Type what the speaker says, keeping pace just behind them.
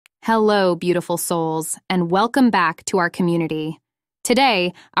Hello, beautiful souls, and welcome back to our community.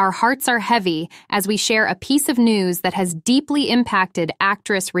 Today, our hearts are heavy as we share a piece of news that has deeply impacted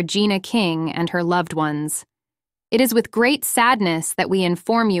actress Regina King and her loved ones. It is with great sadness that we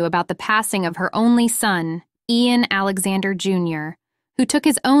inform you about the passing of her only son, Ian Alexander Jr., who took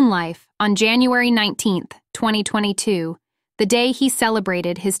his own life on January 19th, 2022, the day he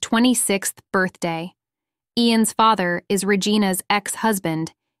celebrated his 26th birthday. Ian's father is Regina's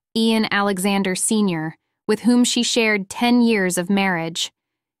ex-husband, Ian Alexander Sr., with whom she shared 10 years of marriage.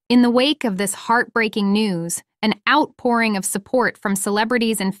 In the wake of this heartbreaking news, an outpouring of support from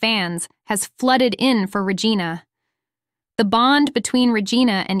celebrities and fans has flooded in for Regina. The bond between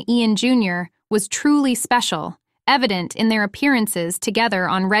Regina and Ian Jr. was truly special, evident in their appearances together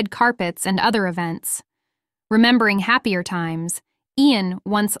on red carpets and other events. Remembering happier times, Ian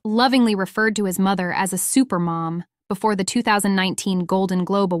once lovingly referred to his mother as a supermom before the 2019 Golden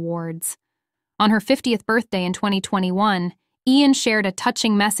Globe Awards. On her 50th birthday in 2021, Ian shared a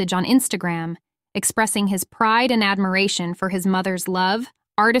touching message on Instagram, expressing his pride and admiration for his mother's love,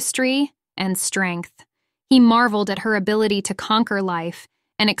 artistry, and strength. He marveled at her ability to conquer life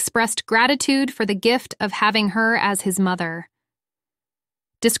and expressed gratitude for the gift of having her as his mother.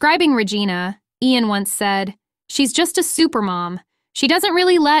 Describing Regina, Ian once said, "She's just a supermom. She doesn't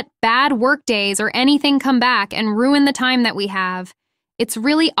really let bad work days or anything come back and ruin the time that we have. It's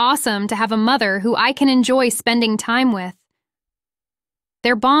really awesome to have a mother who I can enjoy spending time with."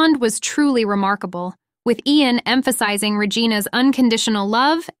 Their bond was truly remarkable, with Ian emphasizing Regina's unconditional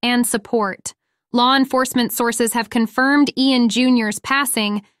love and support. Law enforcement sources have confirmed Ian Jr.'s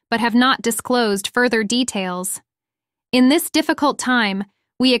passing, but have not disclosed further details. In this difficult time,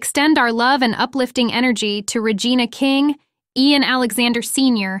 we extend our love and uplifting energy to Regina King, Ian Alexander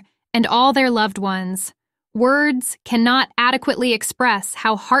Sr., and all their loved ones. Words cannot adequately express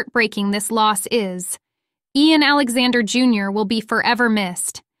how heartbreaking this loss is. Ian Alexander Jr. will be forever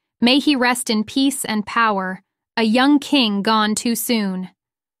missed. May he rest in peace and power, a young king gone too soon.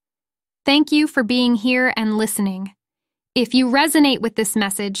 Thank you for being here and listening. If you resonate with this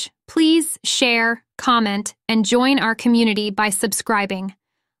message, please share, comment, and join our community by subscribing.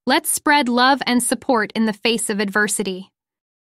 Let's spread love and support in the face of adversity.